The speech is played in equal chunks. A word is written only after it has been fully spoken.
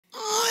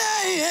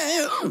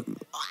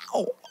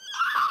Ow.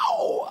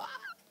 Ow.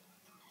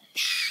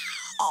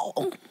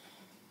 Ow.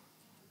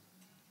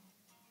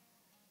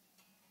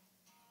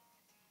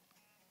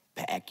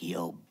 Pack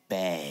your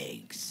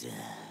bags.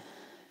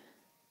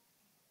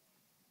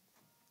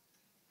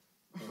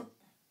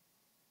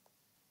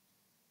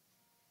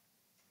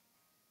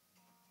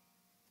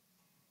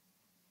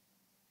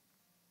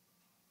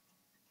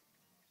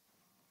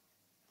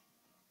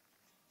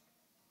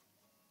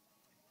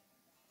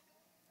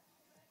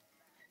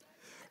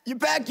 You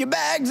pack your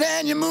bags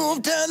and you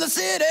move to the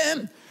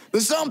city.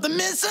 There's something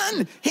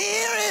missing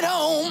here at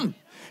home.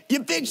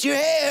 You fix your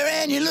hair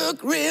and you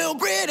look real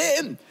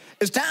pretty.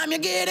 It's time you're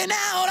getting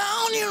out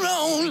on your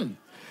own.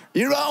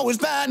 You're always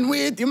fighting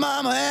with your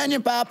mama and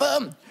your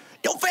papa.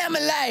 Your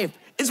family life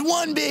is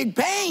one big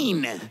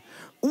pain.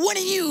 When are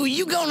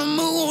you gonna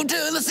move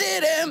to the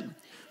city?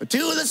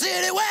 To the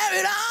city where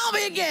it all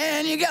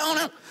began. You're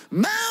gonna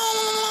move.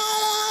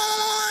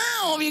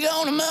 You're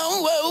gonna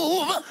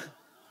move.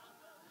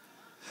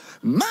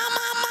 Mama,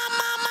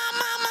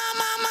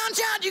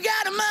 child, you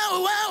gotta move.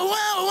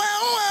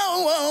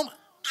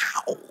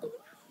 Ow.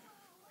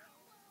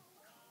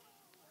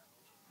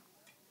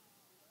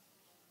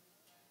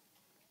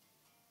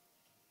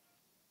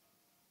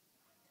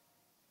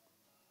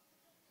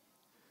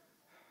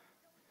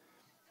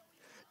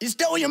 You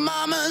stole your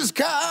mama's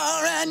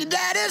car and your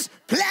daddy's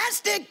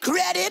plastic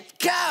credit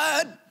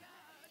card.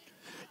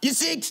 You're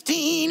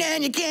 16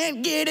 and you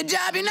can't get a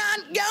job. You're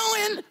not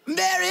going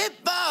very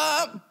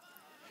far.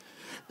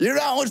 You're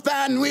always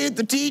fighting with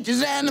the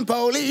teachers and the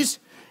police.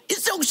 Your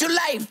social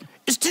life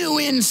is too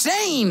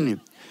insane.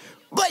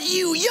 But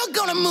you're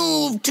gonna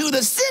move to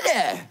the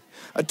city.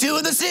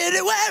 To the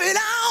city where it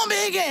all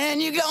began.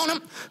 You're gonna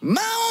move.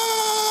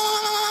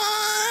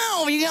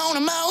 You're gonna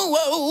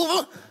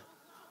move.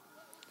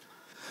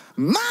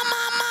 Mama,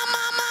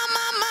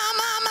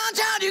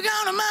 child, you're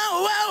gonna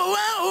move.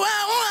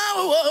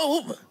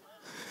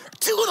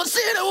 To the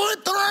city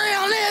with the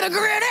real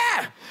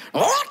nitty-gritty.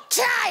 What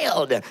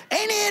child? Ain't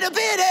it a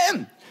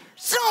pity?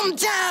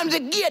 Sometimes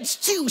it gets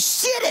too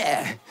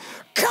shitty.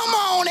 Come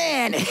on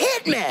and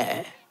hit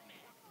me.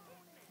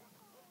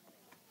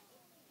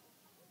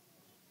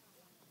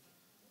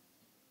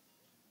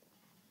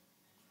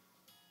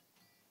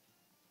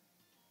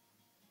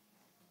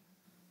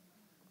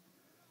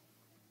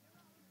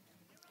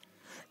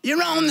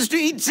 You're on the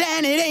streets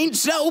and it ain't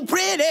so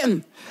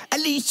pretty. At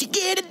least you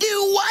get to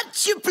do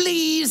what you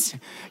please.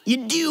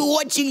 You do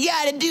what you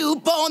gotta do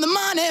for the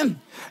money.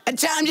 At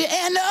times you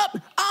end up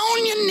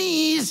on your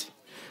knees.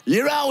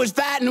 You're always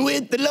fighting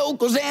with the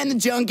locals and the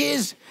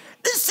junkies.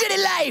 This city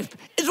life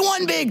is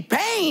one big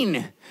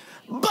pain.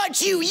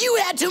 But you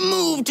had to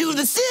move to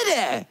the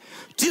city.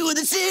 To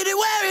the city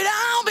where it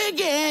all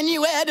began.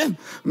 You had to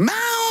move.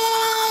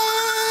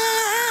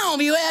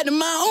 You had to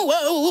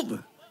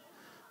move.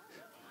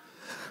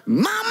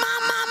 Mama,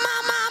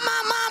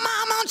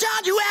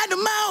 child, you had to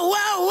move.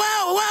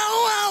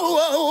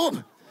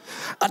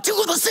 To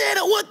the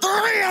city with the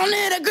real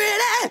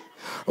nitty-gritty.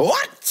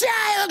 What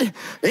child? Ain't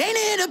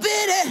it a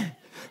pity?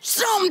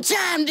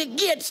 Sometimes it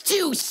gets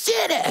too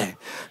shitty.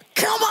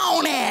 Come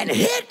on and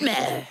hit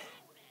me.